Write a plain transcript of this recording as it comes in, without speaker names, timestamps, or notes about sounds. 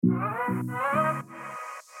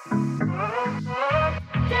Welcome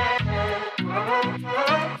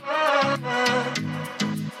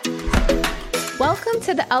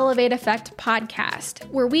to the Elevate Effect podcast,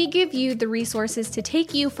 where we give you the resources to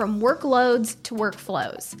take you from workloads to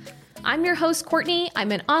workflows. I'm your host, Courtney.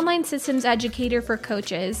 I'm an online systems educator for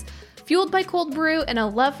coaches. Fueled by cold brew and a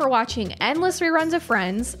love for watching endless reruns of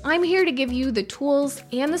Friends, I'm here to give you the tools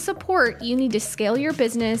and the support you need to scale your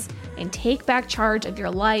business and take back charge of your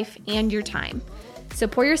life and your time. So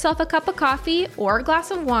pour yourself a cup of coffee or a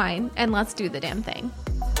glass of wine and let's do the damn thing.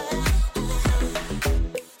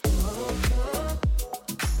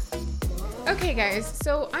 Okay guys,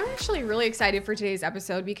 so I'm actually really excited for today's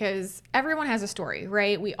episode because everyone has a story,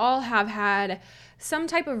 right? We all have had some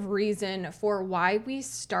type of reason for why we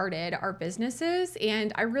started our businesses,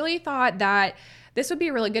 and I really thought that this would be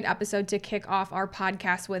a really good episode to kick off our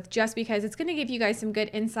podcast with, just because it's going to give you guys some good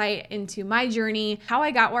insight into my journey, how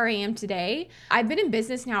I got where I am today. I've been in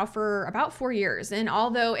business now for about 4 years, and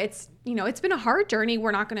although it's been a hard journey,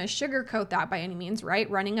 we're not going to sugarcoat that by any means,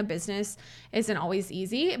 right? Running a business isn't always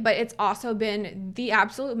easy, but it's also been the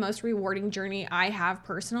absolute most rewarding journey I have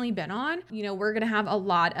personally been on. We're going to have a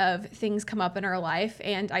lot of things come up in our life,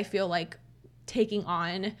 and I feel like taking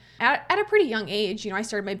on at a pretty young age. I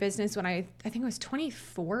started my business when I think it was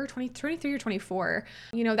 23 or 24.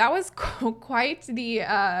 That was quite the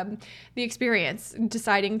experience,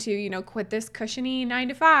 deciding to, quit this cushiony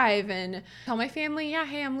 9-to-5 and tell my family, yeah,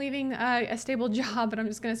 hey, I'm leaving a stable job and I'm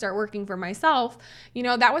just going to start working for myself.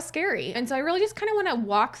 That was scary. And so I really just kind of want to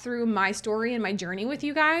walk through my story and my journey with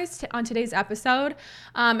you guys on today's episode.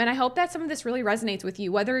 And I hope that some of this really resonates with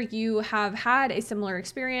you, whether you have had a similar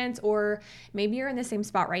experience or maybe you're in the same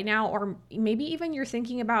spot right now, or maybe even you're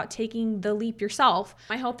thinking about taking the leap yourself.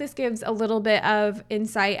 I hope this gives a little bit of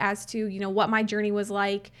insight as to, what my journey was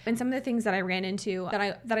like and some of the things that I ran into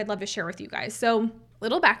that I'd love to share with you guys. So,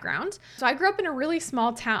 little background. So I grew up in a really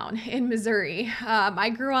small town in Missouri. I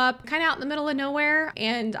grew up kind of out in the middle of nowhere,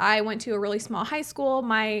 and I went to a really small high school.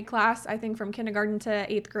 My class, I think from kindergarten to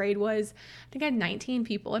 8th grade I had 19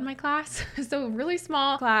 people in my class. So really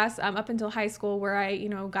small class up until high school, where I,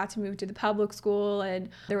 got to move to the public school, and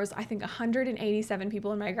there was, I think, 187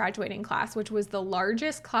 people in my graduating class, which was the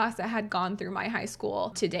largest class that had gone through my high school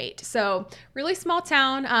to date. So really small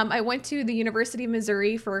town. I went to the University of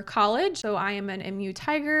Missouri for college. So I am an MU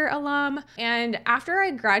Tiger alum. And after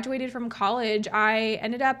I graduated from college, I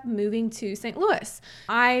ended up moving to St. Louis.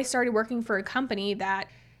 I started working for a company that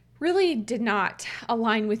really did not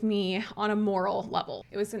align with me on a moral level.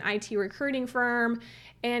 It was an IT recruiting firm,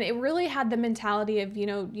 and it really had the mentality of,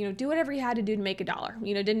 do whatever you had to do to make a dollar.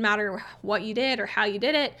 Didn't matter what you did or how you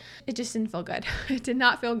did it. It just didn't feel good. It did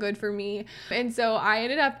not feel good for me. And so I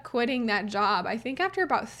ended up quitting that job. I think after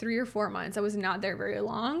about 3 or 4 months. I was not there very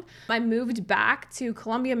long. I moved back to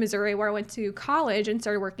Columbia, Missouri, where I went to college and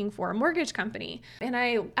started working for a mortgage company. And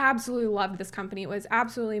I absolutely loved this company. It was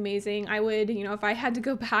absolutely amazing. I would, if I had to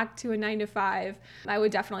go back to a 9-to-5, I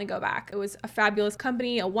would definitely go back. It was a fabulous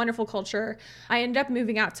company, a wonderful culture. I ended up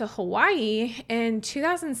moving out to Hawaii in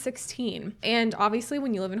 2016. And obviously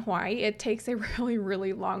when you live in Hawaii, it takes a really,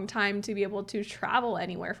 really long time to be able to travel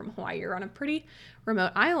anywhere from Hawaii. You're on a pretty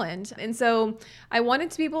remote island. And so I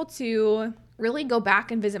wanted to be able to really go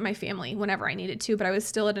back and visit my family whenever I needed to, but I was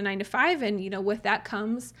still at a 9-to-5. And, with that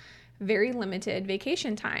comes very limited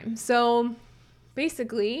vacation time. So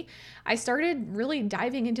basically, I started really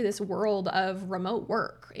diving into this world of remote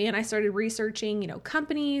work, and I started researching,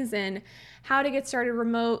 companies and how to get started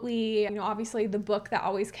remotely. Obviously the book that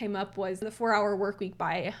always came up was The 4-Hour Workweek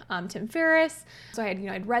by Tim Ferriss. So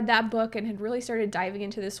I'd read that book and had really started diving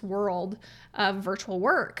into this world of virtual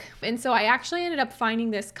work. And so I actually ended up finding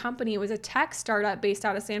this company. It was a tech startup based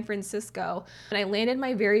out of San Francisco. And I landed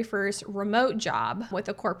my very first remote job with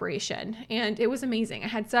a corporation. And it was amazing. I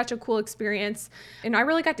had such a cool experience. And I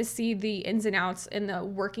really got to see the ins and outs and the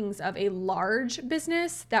workings of a large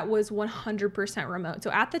business that was 100% remote. So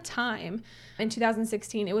at the time, in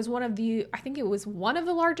 2016, it was one of the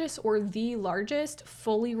largest or the largest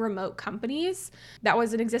fully remote companies that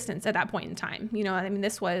was in existence at that point in time.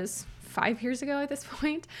 This was 5 years ago at this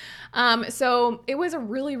point. So it was a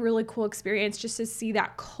really, really cool experience just to see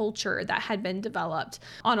that culture that had been developed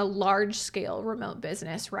on a large scale remote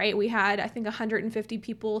business, right? We had, I think, 150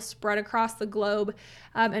 people spread across the globe,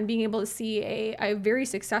 and being able to see a very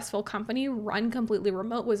successful company run completely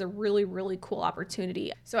remote was a really, really cool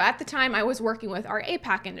opportunity. So at the time I was working with our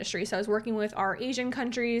APAC industry. So I was working with our Asian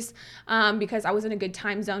countries, because I was in a good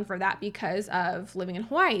time zone for that because of living in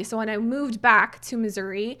Hawaii. So when I moved back to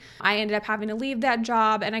Missouri, I ended up having to leave that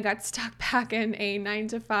job, and I got stuck back in a 9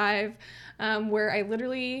 to 5, where I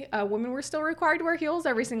literally, women were still required to wear heels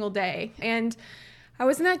every single day. And I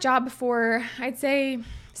was in that job for, I'd say,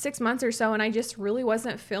 6 months or so, and I just really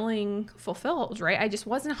wasn't feeling fulfilled, right? I just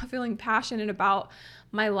wasn't feeling passionate about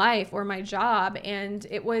my life or my job, and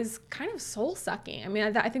it was kind of soul sucking. I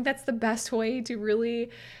mean, I think that's the best way to really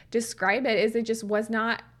describe it. Is it just was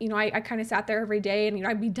not, I kind of sat there every day, and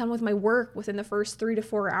I'd be done with my work within the first 3 to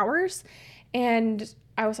 4 hours, and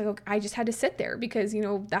I was like, okay, I just had to sit there because,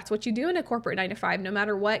 that's what you do in a corporate 9 to 5, no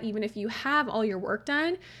matter what. Even if you have all your work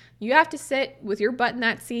done, you have to sit with your butt in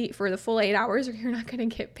that seat for the full 8 hours or you're not going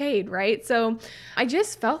to get paid, right? So I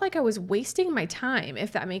just felt like I was wasting my time,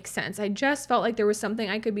 if that makes sense. I just felt like there was something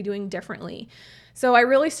I could be doing differently. So I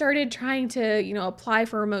really started trying to, apply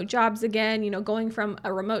for remote jobs again, going from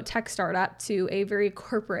a remote tech startup to a very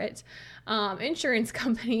corporate insurance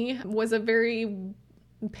company was a very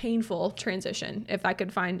painful transition, if I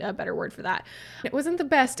could find a better word for that. It wasn't the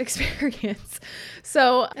best experience.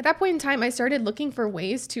 So at that point in time, I started looking for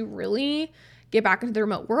ways to really get back into the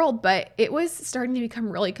remote world, but it was starting to become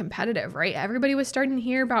really competitive, right? Everybody was starting to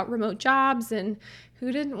hear about remote jobs, and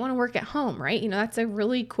who didn't want to work at home, right? That's a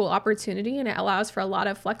really cool opportunity, and it allows for a lot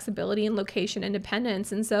of flexibility and location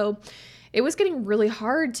independence. And so it was getting really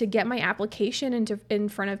hard to get my application in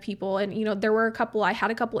front of people. And, I had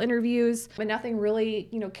a couple interviews, but nothing really,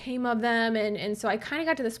 came of them. And so I kind of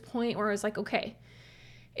got to this point where I was like, okay,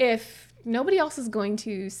 if nobody else is going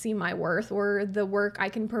to see my worth or the work I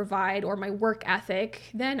can provide or my work ethic,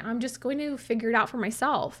 then I'm just going to figure it out for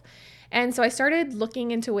myself. And so I started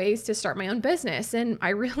looking into ways to start my own business. And I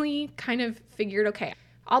really kind of figured, okay,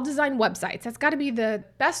 I'll design websites. That's got to be the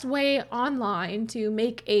best way online to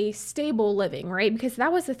make a stable living, right? Because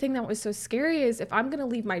that was the thing that was so scary, is if I'm going to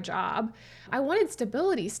leave my job, I wanted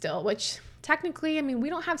stability still, which technically, we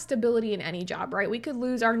don't have stability in any job, right? We could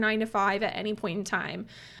lose our 9 to 5 at any point in time.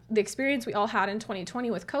 The experience we all had in 2020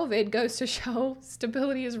 with COVID goes to show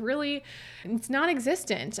stability is really, it's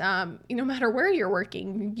non-existent. No matter where you're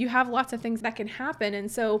working, you have lots of things that can happen. And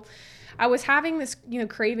so I was having this,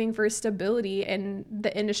 craving for stability in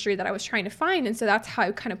the industry that I was trying to find. And so that's how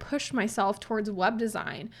I kind of pushed myself towards web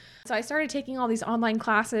design. So I started taking all these online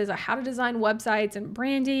classes on how to design websites and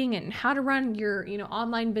branding and how to run your,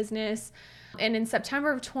 online business. And in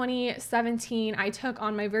September of 2017, I took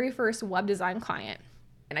on my very first web design client,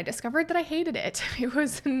 and I discovered that I hated it. It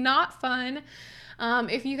was not fun.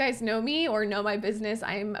 If you guys know me or know my business,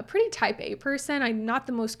 I'm a pretty type A person. I'm not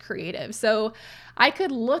the most creative. So I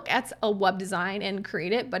could look at a web design and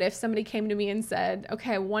create it. But if somebody came to me and said,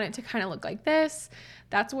 okay, I want it to kind of look like this,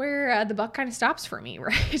 that's where the buck kind of stops for me,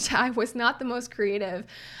 right? I was not the most creative.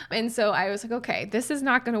 And so I was like, okay, this is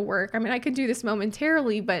not going to work. I could do this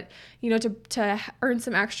momentarily, but, to earn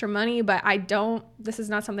some extra money, but this is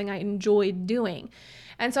not something I enjoyed doing.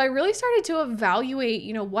 And so I really started to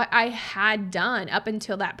evaluate, what I had done up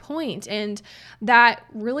until that point. And that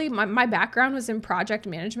really, my background was in project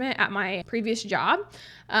management at my previous job.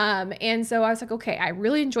 And so I was like, okay, I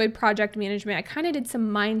really enjoyed project management. I kind of did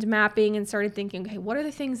some mind mapping and started thinking, okay, what are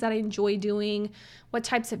the things that I enjoy doing? What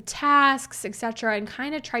types of tasks, etc., and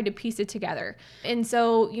kind of tried to piece it together. And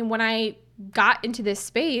so, when I got into this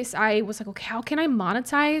space, I was like, okay, how can I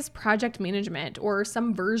monetize project management or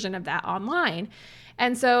some version of that online?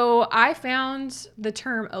 And so I found the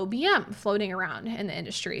term OBM floating around in the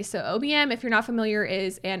industry. So OBM, if you're not familiar,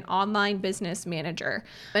 is an online business manager.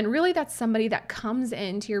 And really that's somebody that comes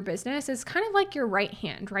into your business as kind of like your right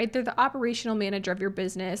hand, right? They're the operational manager of your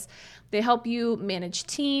business. They help you manage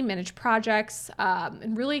team, manage projects,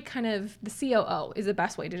 and really kind of the COO is the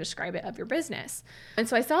best way to describe it of your business. And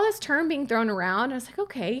so I saw this term being thrown around. And I was like,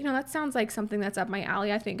 okay, that sounds like something that's up my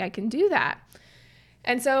alley. I think I can do that.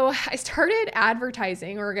 And so I started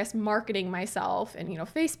advertising, or I guess marketing myself in,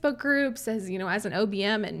 Facebook groups as an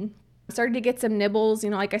OBM, and started to get some nibbles.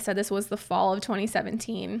 Like I said, this was the fall of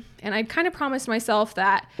 2017. And I kind of promised myself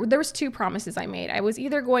that there was 2 promises I made. I was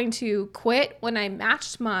either going to quit when I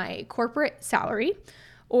matched my corporate salary,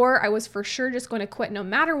 or I was for sure just going to quit no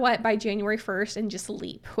matter what by January 1st and just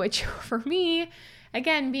leap, which for me,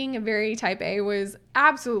 again, being a very type A, was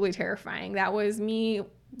absolutely terrifying. That was me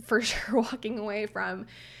for sure walking away from,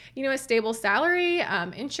 a stable salary,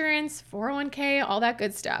 insurance, 401k, all that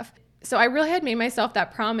good stuff. So I really had made myself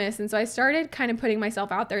that promise. And so I started kind of putting myself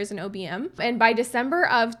out there as an OBM. And by December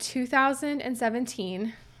of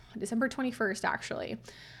 2017, December 21st, actually,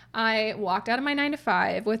 I walked out of my 9 to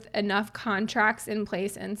 5 with enough contracts in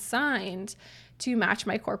place and signed to match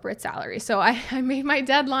my corporate salary. So I made my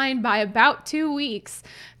deadline by about 2 weeks,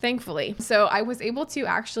 thankfully. So I was able to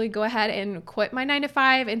actually go ahead and quit my 9 to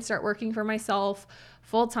 5 and start working for myself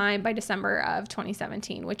full time by December of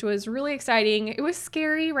 2017, which was really exciting. It was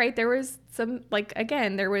scary, right? There was some,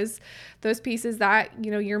 there was those pieces that,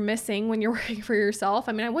 you're missing when you're working for yourself.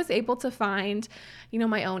 I mean, I was able to find,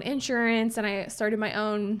 my own insurance, and I started my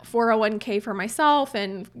own 401k for myself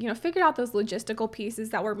and, figured out those logistical pieces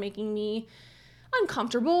that were making me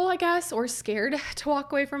uncomfortable, I guess, or scared to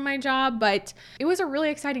walk away from my job, but it was a really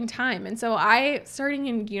exciting time. And so starting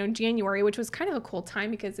in, January, which was kind of a cool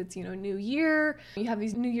time because it's, new year, you have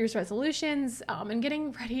these New Year's resolutions, and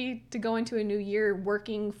getting ready to go into a new year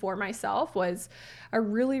working for myself was a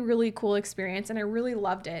really, really cool experience. And I really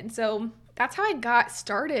loved it. And so that's how I got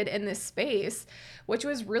started in this space, which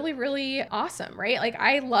was really, really awesome, right? Like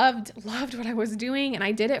I loved what I was doing, and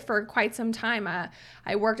I did it for quite some time.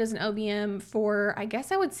 I worked as an OBM for, I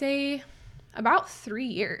guess I would say, about 3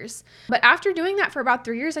 years. But after doing that for about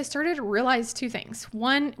 3 years, I started to realize two things.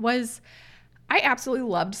 One was I absolutely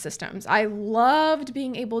loved systems. I loved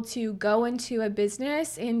being able to go into a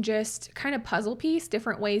business and just kind of puzzle piece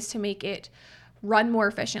different ways to make it run more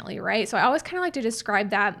efficiently, right? So I always kind of like to describe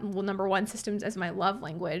that, well, number one, systems as my love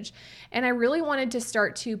language. And I really wanted to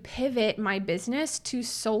start to pivot my business to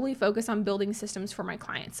solely focus on building systems for my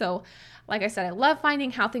clients. So like I said, I love finding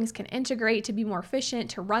how things can integrate to be more efficient,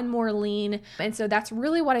 to run more lean. And so that's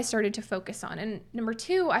really what I started to focus on. And number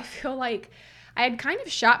two, I feel like I had kind of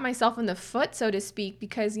shot myself in the foot, so to speak,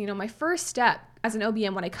 because, my first step as an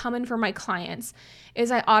OBM when I come in for my clients is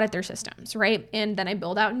I audit their systems, right? And then I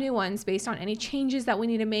build out new ones based on any changes that we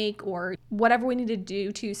need to make or whatever we need to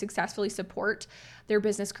do to successfully support their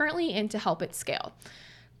business currently and to help it scale.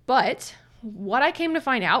 But what I came to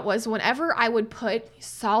find out was whenever I would put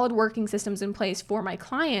solid working systems in place for my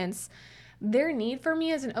clients, their need for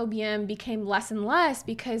me as an OBM became less and less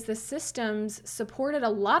because the systems supported a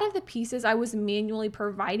lot of the pieces I was manually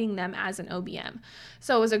providing them as an OBM.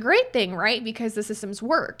 So it was a great thing, right? Because the systems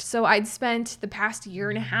worked. So I'd spent the past year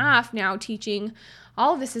and a half now teaching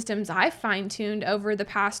all of the systems I've fine-tuned over the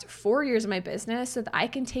past 4 years of my business so that I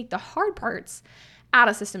can take the hard parts out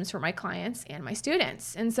of systems for my clients and my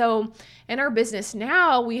students. And so in our business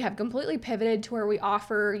now, we have completely pivoted to where we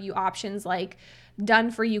offer you options like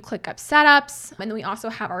done for you ClickUp setups. And then we also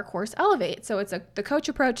have our course Elevate. So it's the coach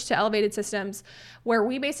approach to elevated systems, where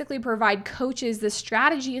we basically provide coaches the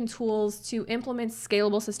strategy and tools to implement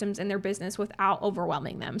scalable systems in their business without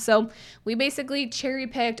overwhelming them. So we basically cherry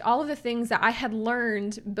picked all of the things that I had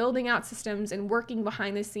learned building out systems and working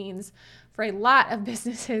behind the scenes for a lot of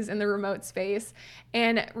businesses in the remote space,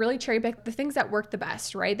 and really cherry picked the things that work the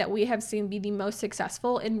best, right? That we have seen be the most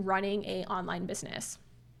successful in running an online business.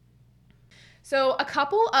 So a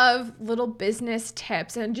couple of little business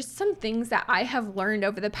tips and just some things that I have learned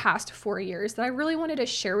over the past 4 years that I really wanted to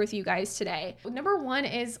share with you guys today. Number one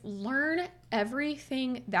is learn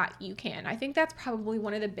everything that you can. I think that's probably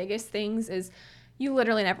one of the biggest things is you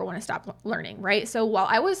literally never want to stop learning, right? So while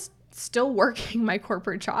I was still working my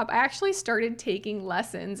corporate job, I actually started taking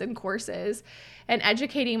lessons and courses and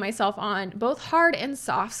educating myself on both hard and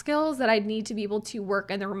soft skills that I'd need to be able to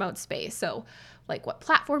work in the remote space. So like what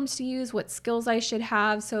platforms to use, what skills I should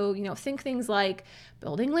have. So, think things like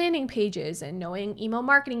building landing pages and knowing email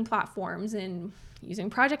marketing platforms and using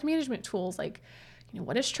project management tools like,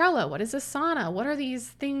 what is Trello? What is Asana? What are these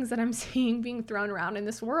things that I'm seeing being thrown around in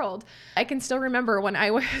this world? I can still remember when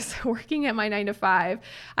I was working at my 9 to 5,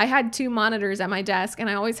 I had 2 monitors at my desk, and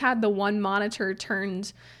I always had the one monitor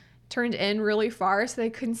turned in really far so they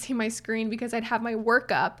couldn't see my screen because I'd have my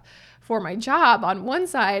work up for my job on one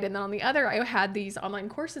side, and then on the other I had these online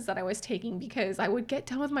courses that I was taking because I would get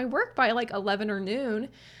done with my work by like 11 or noon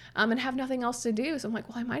and have nothing else to do. So I'm like,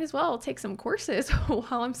 well, I might as well take some courses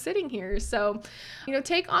while I'm sitting here. So,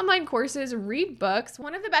 take online courses, read books.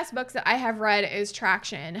 One of the best books that I have read is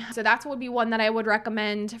Traction. So that's would be one that I would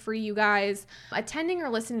recommend for you guys. Attending or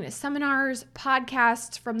listening to seminars,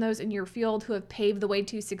 podcasts from those in your field who have paved the way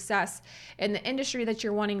to success in the industry that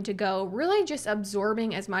you're wanting to go, really just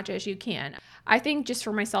absorbing as much as you can. I think just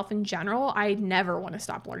for myself in general, I never want to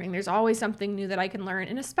stop learning. There's always something new that I can learn.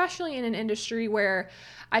 And especially in an industry where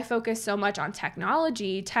I focus so much on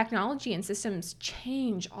technology and systems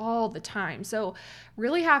change all the time. So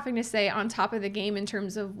really having to stay on top of the game in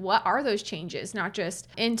terms of what are those changes, not just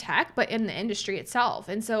in tech, but in the industry itself.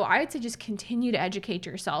 And so I'd say just continue to educate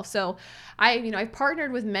yourself. So I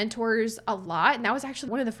partnered with mentors a lot. And that was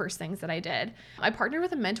actually one of the first things that I did. I partnered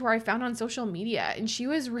with a mentor I found on social media, and she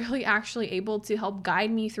was really actually able to help guide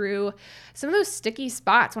me through some of those sticky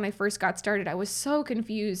spots when I first got started. I was so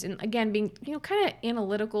confused. And again, being, kind of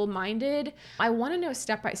analytical minded, I want to know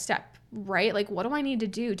step by step, right? Like, what do I need to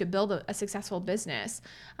do to build a successful business?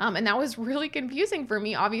 And that was really confusing for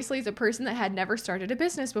me, obviously, as a person that had never started a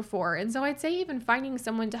business before. And so I'd say even finding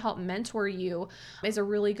someone to help mentor you is a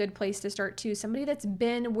really good place to start too. Somebody that's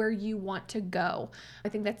been where you want to go. I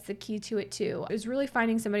think that's the key to it too, is really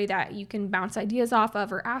finding somebody that you can bounce ideas off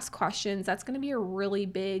of or ask questions. That's going to be a really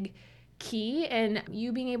big key in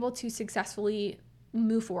you being able to successfully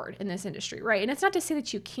move forward in this industry, right? And it's not to say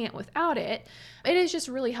that you can't without it. It is just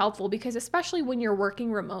really helpful because especially when you're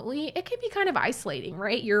working remotely, it can be kind of isolating,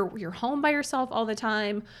 right? You're home by yourself all the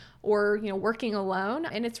time or, working alone.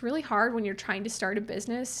 And it's really hard when you're trying to start a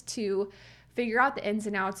business to figure out the ins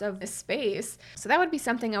and outs of the space. So that would be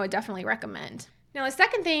something I would definitely recommend. Now, the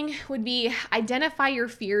second thing would be identify your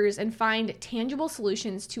fears and find tangible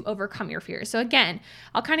solutions to overcome your fears. So again,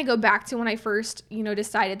 I'll kind of go back to when I first,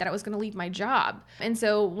 decided that I was going to leave my job. And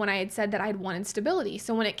so when I had said that I had wanted stability.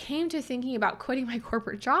 So when it came to thinking about quitting my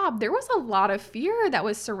corporate job, there was a lot of fear that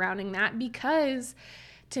was surrounding that because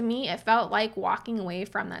to me, it felt like walking away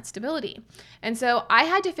from that stability. And so I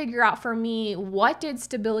had to figure out for me, what did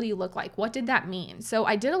stability look like? What did that mean? So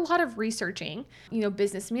I did a lot of researching,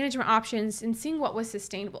 business management options and seeing what was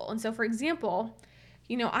sustainable. And so for example,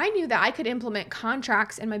 I knew that I could implement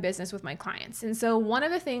contracts in my business with my clients. And so one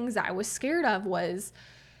of the things that I was scared of was,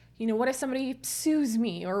 what if somebody sues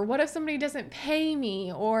me? Or what if somebody doesn't pay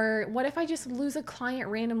me? Or what if I just lose a client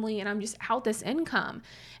randomly and I'm just out this income?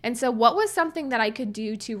 And so what was something that I could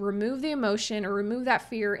do to remove the emotion or remove that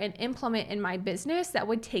fear and implement in my business that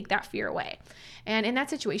would take that fear away? And in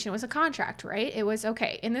that situation, it was a contract, right? It was,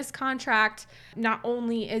 okay, in this contract, not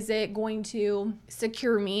only is it going to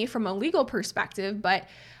secure me from a legal perspective, but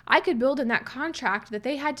I could build in that contract that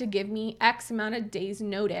they had to give me X amount of days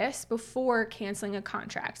notice before canceling a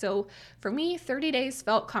contract. So for me, 30 days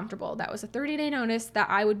felt comfortable. That was a 30-day notice that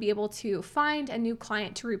I would be able to find a new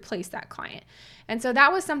client to replace that client. And so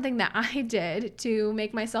that was something that I did to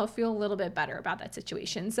make myself feel a little bit better about that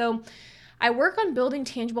situation. So I work on building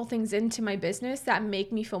tangible things into my business that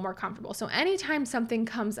make me feel more comfortable. So anytime something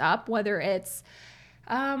comes up, whether it's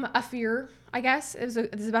a fear, I guess is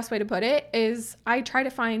the best way to put it, is I try to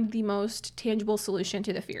find the most tangible solution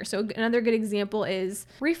to the fear. So another good example is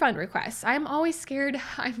refund requests. I'm always scared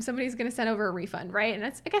somebody's going to send over a refund, right? And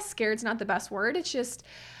I guess scared's not the best word. It's just,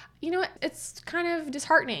 it's kind of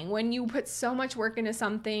disheartening when you put so much work into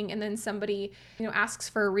something and then somebody, asks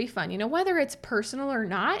for a refund, whether it's personal or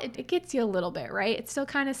not, it gets you a little bit, right? It still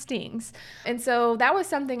kind of stings. And so that was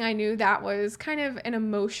something I knew that was kind of an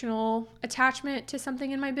emotional attachment to something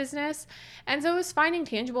in my business. And so it was finding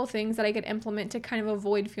tangible things that I could implement to kind of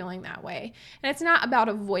avoid feeling that way. And it's not about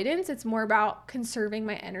avoidance. It's more about conserving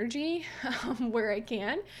my energy where I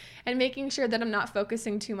can and making sure that I'm not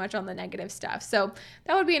focusing too much on the negative stuff. So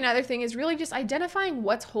that would be another thing, is really just identifying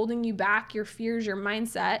what's holding you back, your fears, your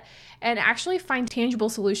mindset, and actually find tangible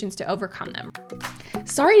solutions to overcome them.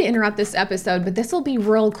 Sorry to interrupt this episode, but this will be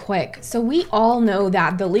real quick. So we all know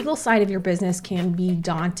that the legal side of your business can be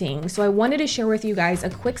daunting. So I wanted to share with you guys a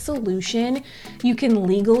quick solution you can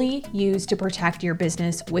legally use to protect your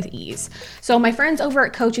business with ease. So my friends over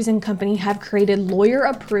at Coaches and Company have created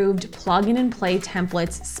lawyer-approved plug-in and play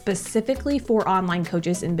templates specifically for online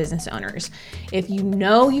coaches and business owners. If you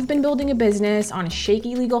know you've been building a business on a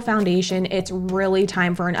shaky legal foundation, it's really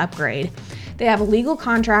time for an upgrade. They have legal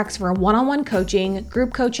contracts for one-on-one coaching,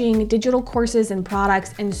 group coaching, digital courses and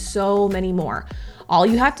products, and so many more. All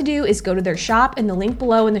you have to do is go to their shop in the link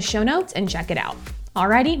below in the show notes and check it out.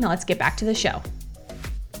 Alrighty, now let's get back to the show.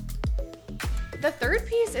 The third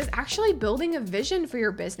piece is actually building a vision for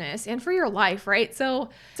your business and for your life, right? So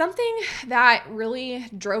something that really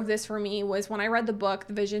drove this for me was when I read the book,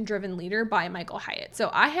 The Vision Driven Leader by Michael Hyatt. So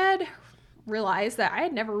I had realized that I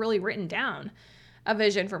had never really written down a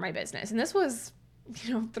vision for my business. And this was,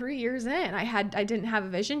 3 years in. I didn't have a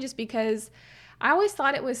vision just because I always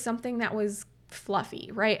thought it was something that was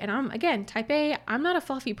fluffy, right? And I'm, again, type A, I'm not a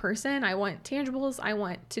fluffy person. I want tangibles, I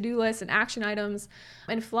want to-do lists and action items,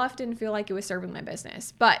 and fluff didn't feel like it was serving my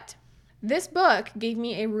business. But this book gave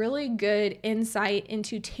me a really good insight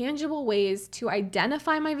into tangible ways to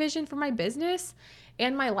identify my vision for my business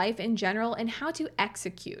and my life in general and how to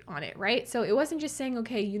execute on it, right? So it wasn't just saying,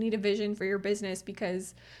 okay, you need a vision for your business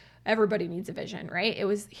because everybody needs a vision, right? It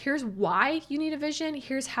was, here's why you need a vision.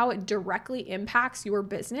 Here's how it directly impacts your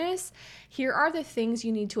business. Here are the things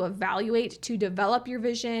you need to evaluate to develop your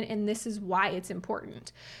vision, and this is why it's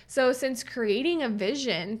important. So since creating a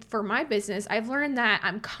vision for my business, I've learned that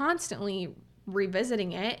I'm constantly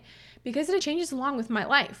revisiting it because it changes along with my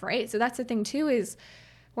life, right? So that's the thing too, is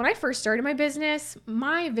when I first started my business,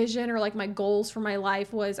 my vision or like my goals for my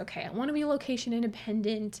life was, okay, I want to be location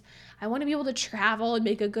independent. I want to be able to travel and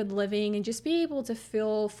make a good living and just be able to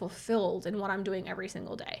feel fulfilled in what I'm doing every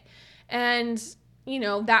single day. And,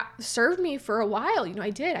 that served me for a while.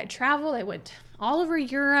 I did. I traveled. I went all over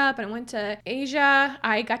Europe and I went to Asia.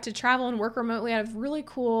 I got to travel and work remotely out of really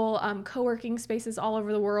cool co-working spaces all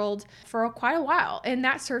over the world for quite a while. And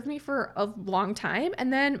that served me for a long time.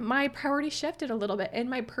 And then my priorities shifted a little bit in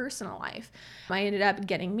my personal life. I ended up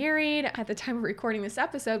getting married. At the time of recording this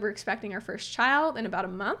episode, we're expecting our first child in about a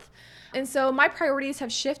month. And so my priorities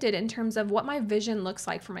have shifted in terms of what my vision looks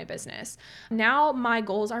like for my business. Now my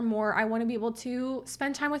goals are more, I want to be able to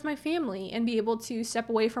spend time with my family and be able to step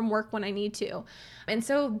away from work when I need to. And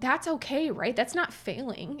so that's okay, right? That's not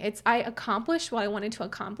failing. I accomplished what I wanted to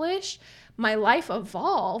accomplish. My life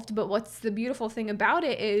evolved, but what's the beautiful thing about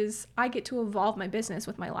it is I get to evolve my business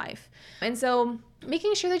with my life. And so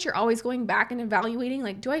making sure that you're always going back and evaluating,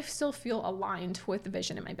 like, do I still feel aligned with the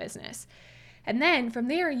vision in my business? And then from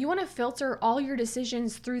there, you want to filter all your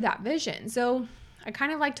decisions through that vision. So I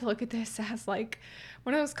kind of like to look at this as like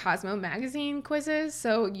one of those Cosmo magazine quizzes.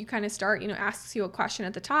 So you kind of start, asks you a question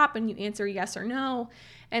at the top and you answer yes or no,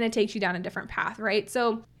 and it takes you down a different path, right?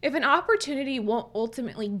 So if an opportunity won't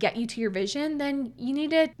ultimately get you to your vision, then you need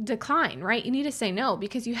to decline, right? You need to say no,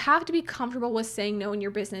 because you have to be comfortable with saying no in your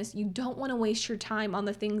business. You don't want to waste your time on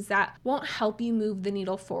the things that won't help you move the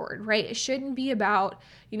needle forward, right? It shouldn't be about,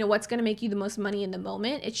 what's going to make you the most money in the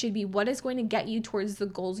moment. It should be what is going to get you towards the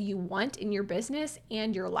goals you want in your business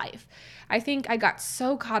and your life. I think I got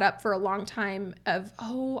so caught up for a long time of,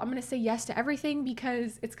 I'm going to say yes to everything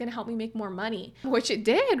because it's going to help me make more money, which it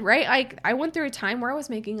did, right? I went through a time where I was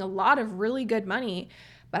making a lot of really good money,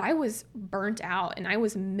 but I was burnt out and I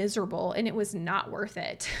was miserable and it was not worth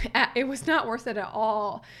it. It was not worth it at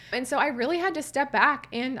all. And so I really had to step back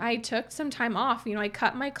and I took some time off. I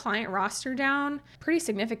cut my client roster down pretty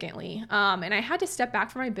significantly. And I had to step back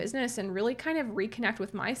from my business and really kind of reconnect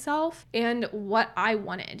with myself and what I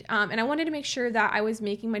wanted. And I wanted to make sure that I was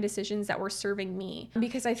making my decisions that were serving me,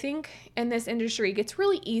 because I think in this industry, it gets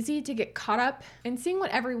really easy to get caught up in seeing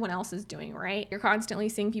what everyone else is doing, right? You're constantly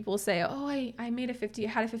seeing people say, I made a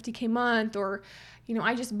 50K month, or,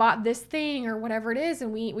 I just bought this thing or whatever it is.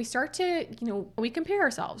 And we start to, we compare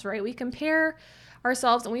ourselves, right? We compare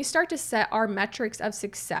ourselves and we start to set our metrics of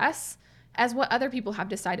success as what other people have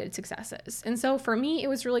decided success is. And so for me, it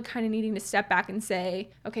was really kind of needing to step back and say,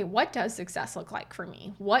 okay, what does success look like for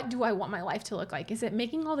me? What do I want my life to look like? Is it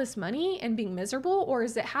making all this money and being miserable, or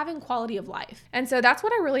is it having quality of life? And so that's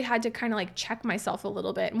what I really had to kind of like check myself a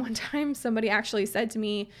little bit. And one time somebody actually said to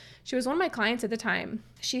me, she was one of my clients at the time.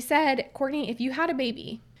 She said, Courtney, if you had a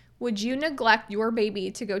baby, would you neglect your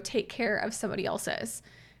baby to go take care of somebody else's?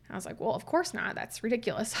 And I was like, well, of course not. That's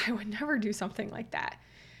ridiculous. I would never do something like that.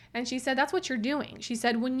 And she said, that's what you're doing. She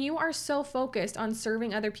said, when you are so focused on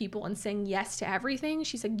serving other people and saying yes to everything,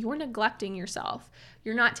 she said, you're neglecting yourself.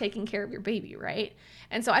 You're not taking care of your baby, right?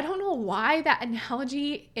 And so I don't know why that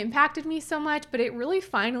analogy impacted me so much, but it really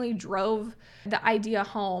finally drove the idea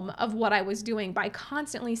home of what I was doing by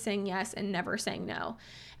constantly saying yes and never saying no.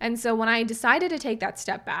 And so when I decided to take that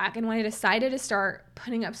step back and when I decided to start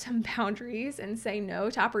putting up some boundaries and say no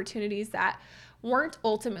to opportunities that weren't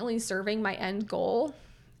ultimately serving my end goal,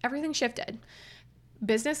 everything shifted.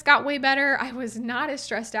 Business got way better. I was not as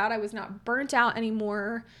stressed out. I was not burnt out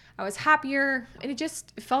anymore. I was happier and it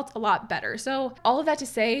just felt a lot better. So all of that to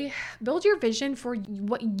say, build your vision for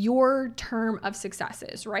what your term of success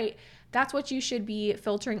is, right? That's what you should be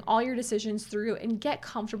filtering all your decisions through, and get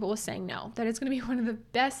comfortable with saying no. That is going to be one of the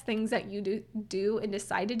best things that you do and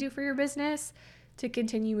decide to do for your business to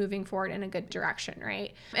continue moving forward in a good direction,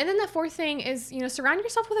 right? And then the fourth thing is, surround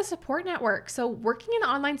yourself with a support network. So working in the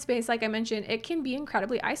online space, like I mentioned, it can be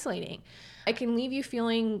incredibly isolating. It can leave you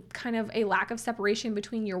feeling kind of a lack of separation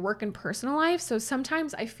between your work and personal life. So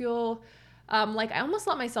sometimes I feel like I almost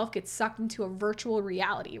let myself get sucked into a virtual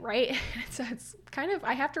reality, right? It's kind of,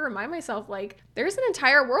 I have to remind myself, like, there's an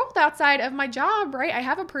entire world outside of my job, right? I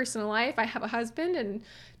have a personal life. I have a husband and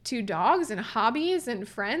 2 dogs and hobbies and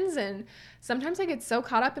friends. And sometimes I get so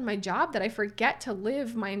caught up in my job that I forget to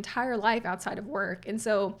live my entire life outside of work. And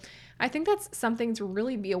so I think that's something to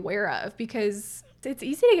really be aware of, because it's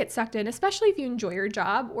easy to get sucked in, especially if you enjoy your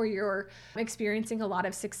job or you're experiencing a lot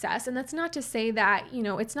of success. And that's not to say that,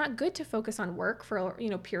 it's not good to focus on work for,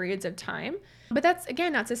 periods of time, but that's,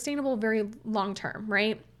 again, not sustainable very long term,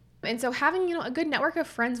 right? And so having, a good network of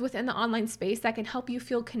friends within the online space that can help you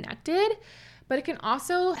feel connected, but it can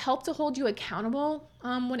also help to hold you accountable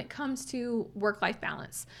when it comes to work-life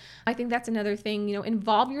balance. I think that's another thing,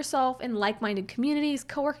 involve yourself in like-minded communities,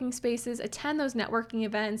 co-working spaces, attend those networking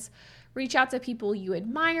events, reach out to people you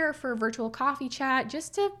admire for a virtual coffee chat,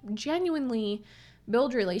 just to genuinely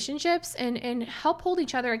build relationships and help hold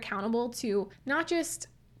each other accountable to not just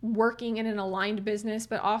working in an aligned business,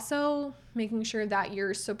 but also making sure that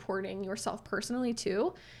you're supporting yourself personally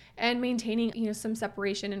too, and maintaining, some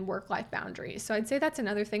separation and work-life boundaries. So I'd say that's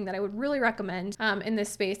another thing that I would really recommend in this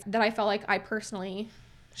space that I felt like I personally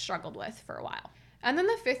struggled with for a while. And then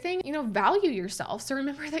the fifth thing, value yourself. So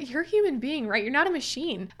remember that you're a human being, right? You're not a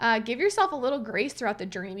machine. Give yourself a little grace throughout the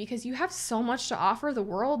journey because you have so much to offer the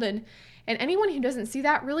world, and anyone who doesn't see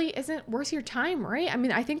that really isn't worth your time, right? I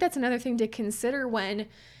mean, I think that's another thing to consider when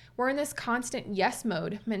we're in this constant yes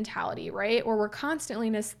mode mentality, right? Or we're constantly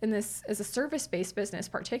in this as a service-based business,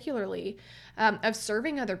 particularly of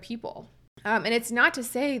serving other people. And it's not to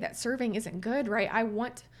say that serving isn't good, right? I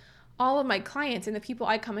want all of my clients and the people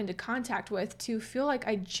I come into contact with to feel like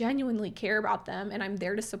I genuinely care about them and I'm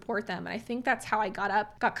there to support them. And I think that's how I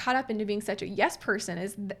got caught up into being such a yes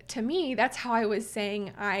person. To me, that's how I was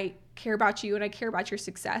saying I care about you and I care about your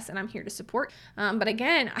success and I'm here to support. But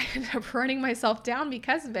again, I ended up running myself down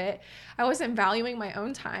because of it. I wasn't valuing my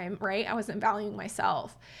own time, right? I wasn't valuing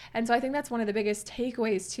myself. And so I think that's one of the biggest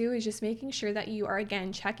takeaways too, is just making sure that you are,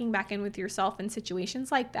 again, checking back in with yourself in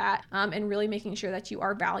situations like that, and really making sure that you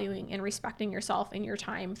are valuing and respecting yourself and your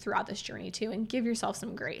time throughout this journey too, and give yourself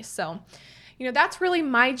some grace. So that's really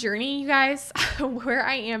my journey, you guys, where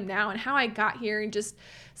I am now and how I got here, and just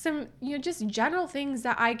some, just general things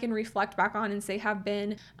that I can reflect back on and say have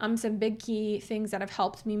been some big key things that have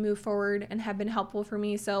helped me move forward and have been helpful for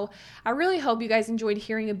me. So I really hope you guys enjoyed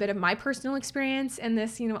hearing a bit of my personal experience in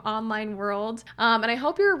this, online world. And I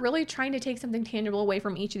hope you're really trying to take something tangible away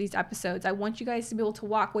from each of these episodes. I want you guys to be able to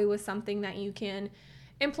walk away with something that you can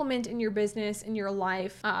implement in your business, in your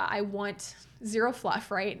life. I want zero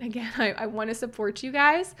fluff, right? Again, I want to support you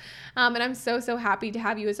guys. And I'm so happy to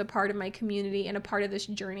have you as a part of my community and a part of this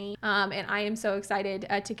journey. And I am so excited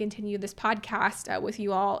to continue this podcast with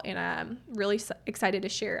you all. And I'm really excited to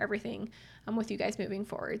share everything with you guys moving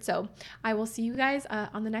forward. So I will see you guys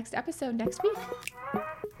on the next episode next week.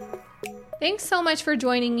 Thanks so much for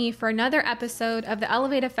joining me for another episode of the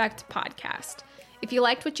Elevate Effect podcast. If you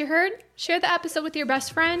liked what you heard, share the episode with your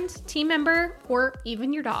best friend, team member, or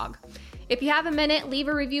even your dog. If you have a minute, leave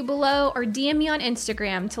a review below or DM me on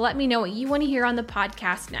Instagram to let me know what you want to hear on the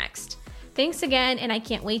podcast next. Thanks again, and I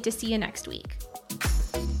can't wait to see you next week.